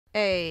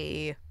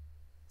Hey,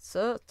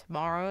 so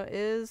tomorrow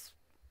is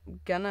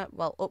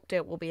well,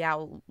 update will be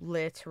out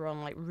later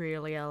on, like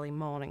really early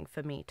morning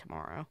for me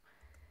tomorrow.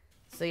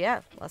 So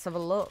yeah, let's have a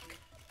look.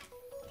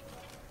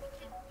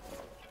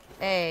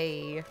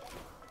 Hey,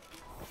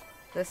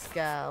 this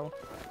girl.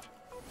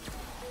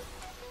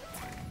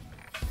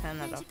 Turn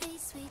that off.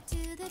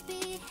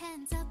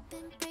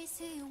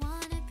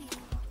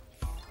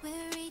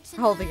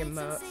 Oh, the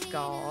emotes,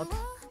 God.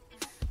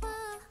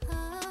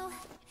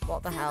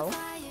 What the hell?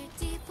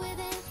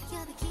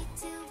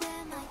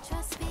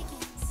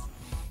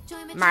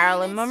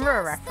 Marilyn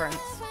Monroe reference.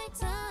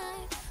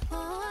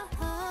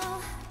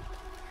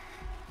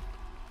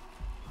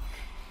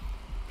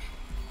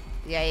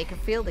 Yeah, you can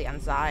feel the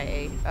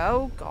anxiety.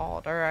 Oh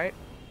God, alright.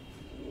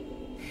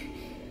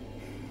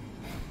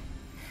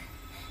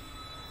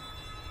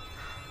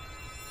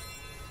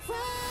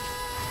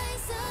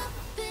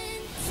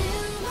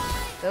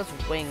 Those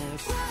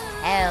wings.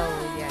 Hell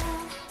yeah.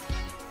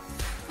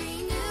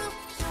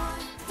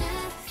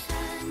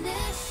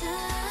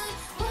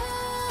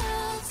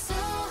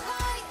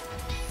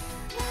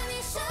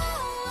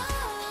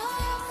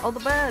 Oh, the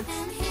birds.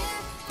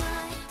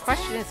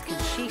 Question is, can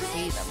she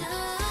see them?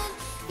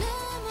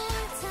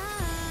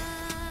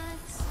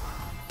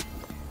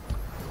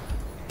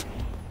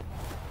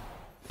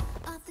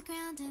 Off the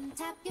ground and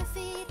tap your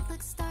feet.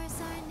 Look,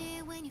 stars are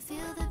near when you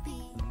feel the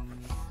beat.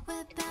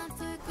 We're bound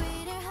for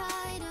greater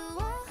height.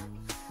 Oh,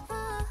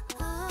 oh,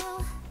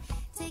 oh.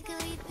 Take a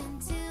leap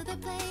into the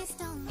place.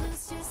 Don't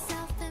lose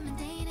yourself in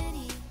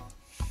mundanity.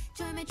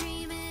 Join my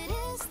dream, it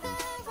is the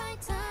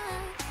right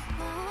time.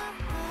 Oh,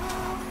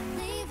 oh,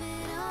 leave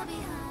it all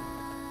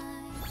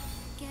behind.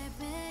 Get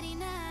ready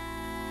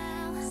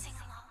now. Sing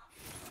along.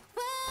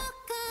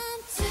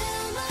 Welcome to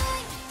my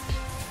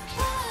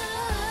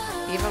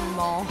world. Even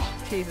more.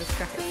 Jesus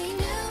Christ.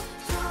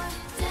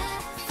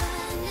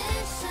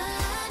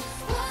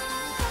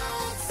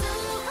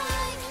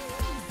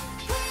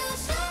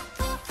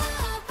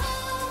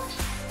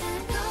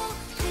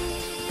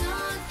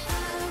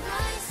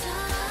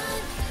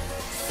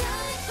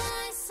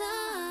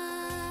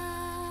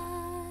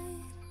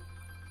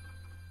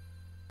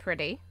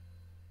 Pretty.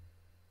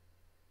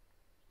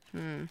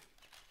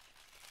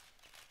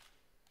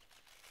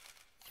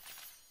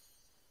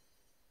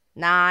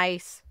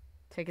 Nice.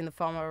 Taking the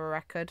form of a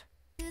record.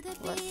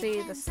 Let's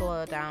see the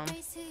slowdown.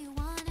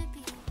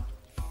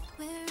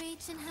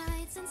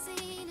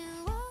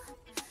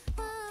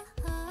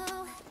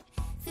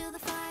 Feel the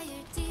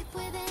fire deep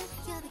within.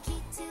 You're the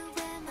key to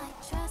where my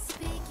trust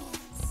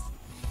begins.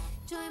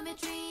 Join my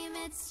dream,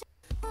 it's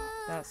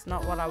that's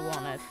not what I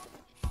wanted.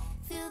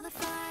 Feel the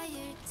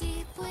fire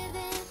deep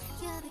within.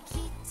 You're the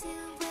key to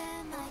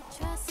where my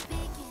trust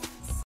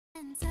begins.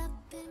 Hands up,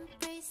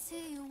 embrace who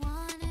you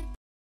wanna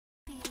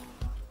be.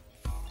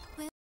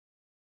 We're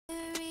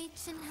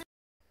reaching high.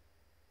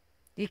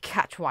 You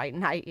catch White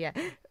Knight, yeah.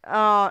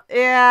 Oh,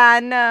 yeah, I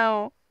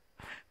know.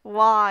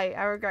 Why?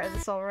 I regret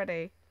this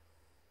already.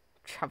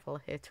 Travel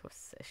here to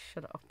assist.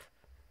 Shut up.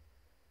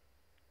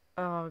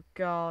 Oh,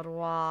 God,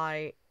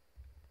 why?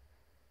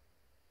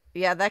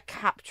 Yeah, they're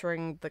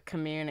capturing the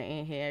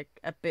community here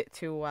a bit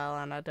too well,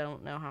 and I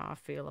don't know how I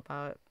feel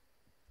about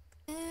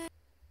it.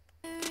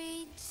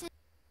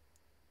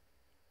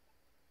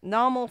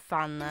 Normal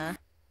fan there.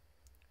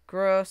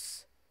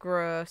 Gross,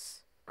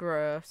 gross,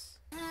 gross.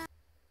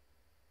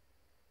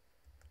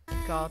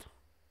 God.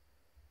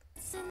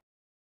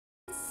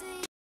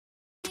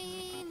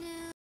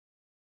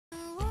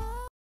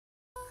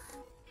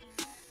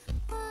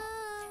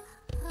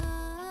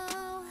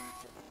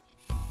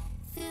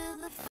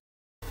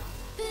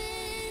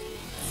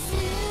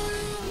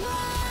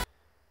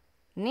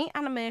 Neat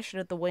animation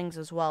of the wings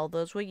as well.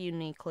 Those were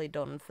uniquely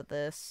done for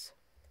this.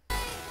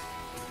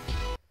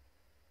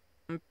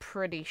 I'm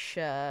pretty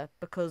sure,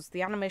 because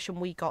the animation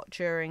we got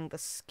during the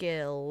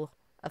skill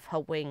of her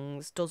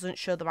wings doesn't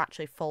show them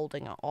actually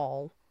folding at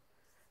all.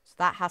 So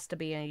that has to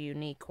be a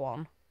unique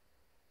one.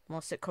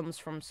 Unless it comes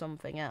from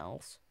something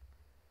else.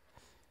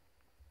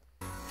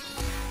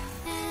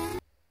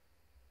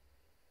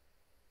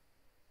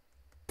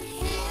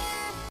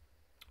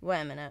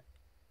 Wait a minute.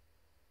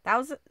 That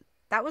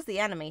was the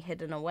enemy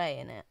hidden away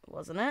in it,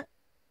 wasn't it?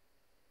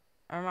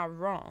 Or am I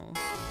wrong?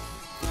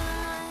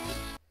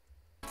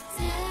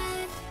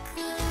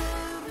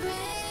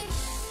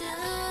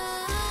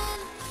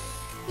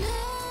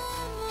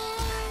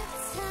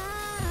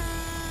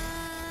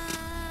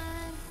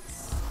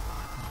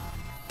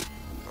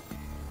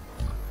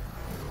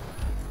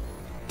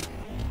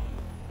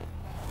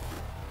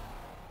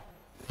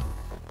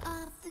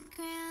 Off the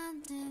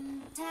ground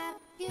and tap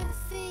your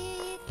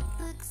feet.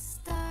 Look,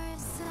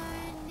 stars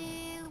are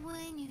near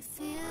when you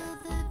feel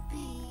the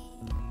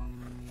beat.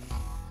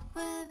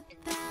 We're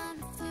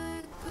bound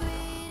for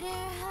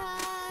greater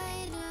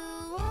height.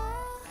 Oh,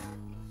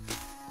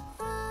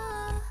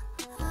 oh,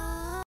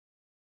 oh,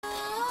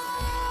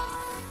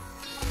 oh.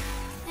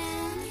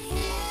 And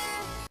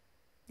here.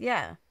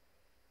 Yeah,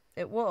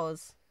 it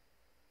was.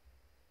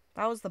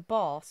 That was the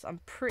boss.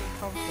 I'm pretty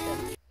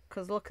confident.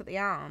 Because look at the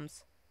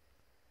arms.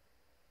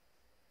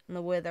 and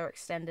the way they're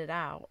extended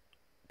out.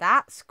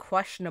 That's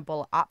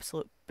questionable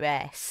absolute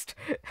best.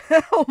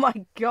 Oh my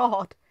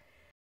god.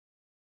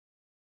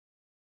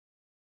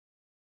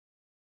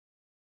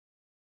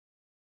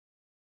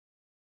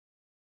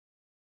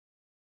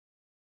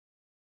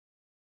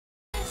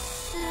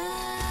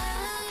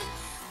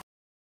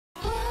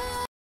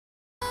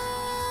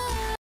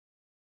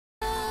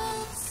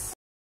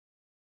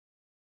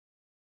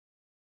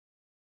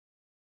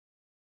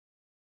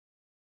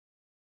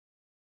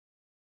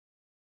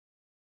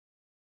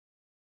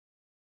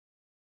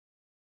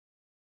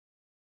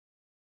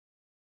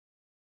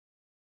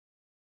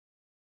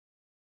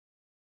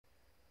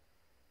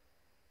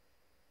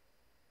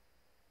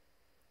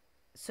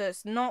 So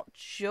it's not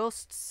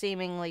just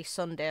seemingly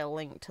Sunday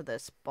linked to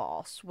this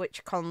boss,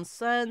 which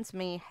concerns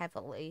me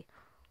heavily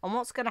on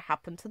what's going to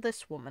happen to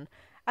this woman.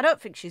 I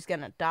don't think she's going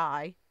to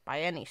die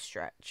by any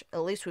stretch.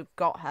 At least we've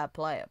got her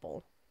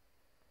playable.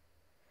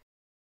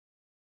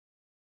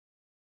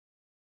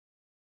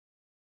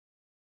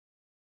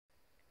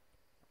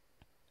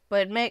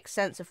 But it makes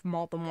sense if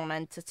more than one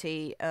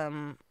entity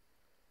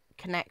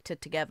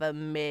connected together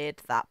made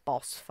that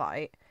boss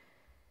fight.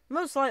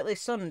 Most likely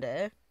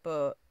Sunday,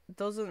 but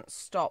doesn't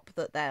stop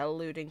that they're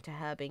alluding to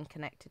her being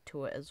connected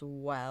to it as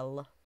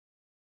well.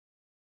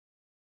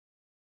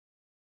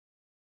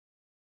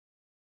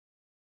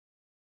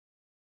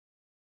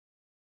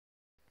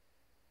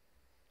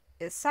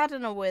 It's sad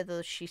in a way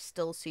that she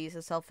still sees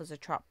herself as a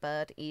trap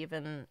bird,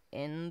 even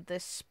in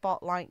this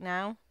spotlight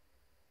now.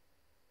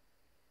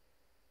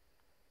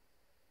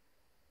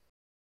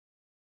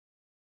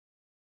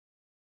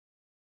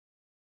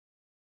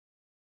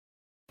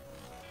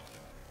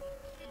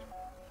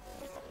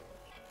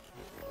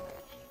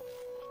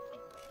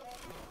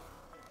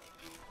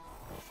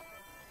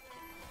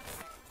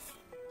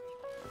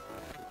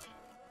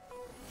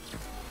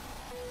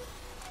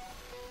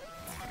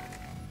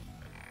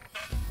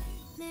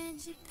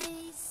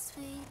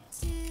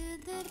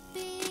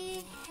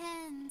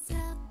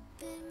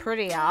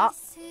 Pretty art.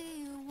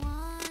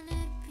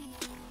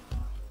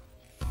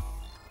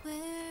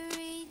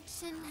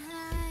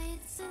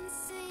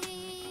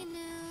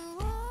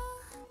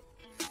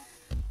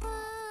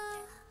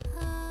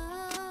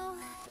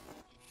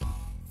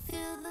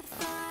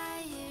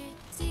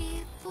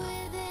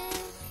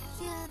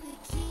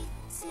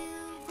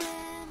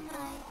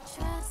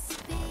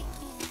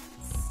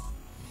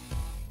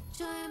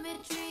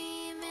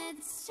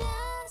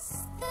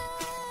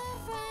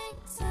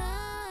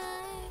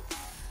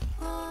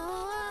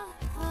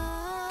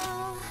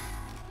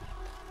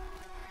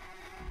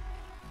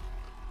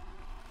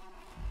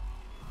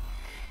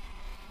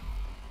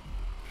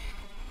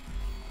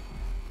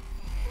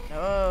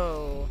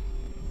 Oh.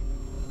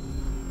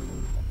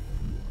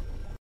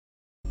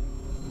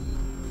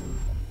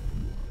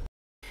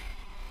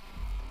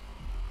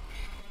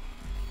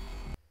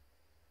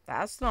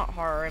 That's not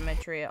horror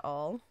imagery at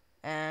all.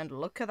 And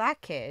look at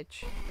that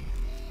cage.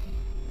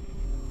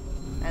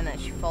 And then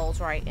she falls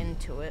right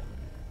into it.